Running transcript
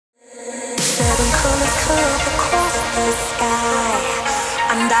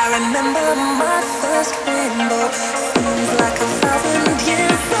remember my first rainbow. Seems like 1,000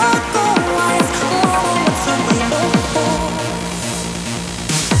 years ago. I asked Mama, what's a rainbow for?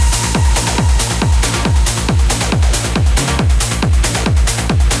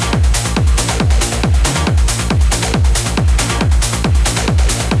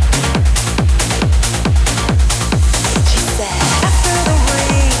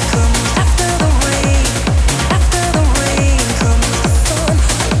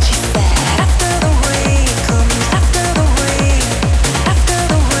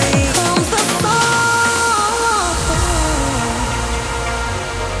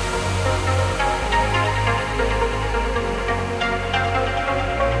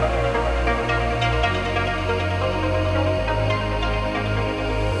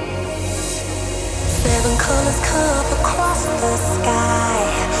 Seven colors come across the sky,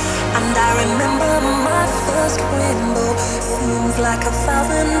 and I remember my first rainbow. Seems like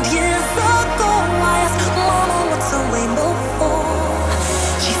 1,000 years ago. I asked Mama, what's a rainbow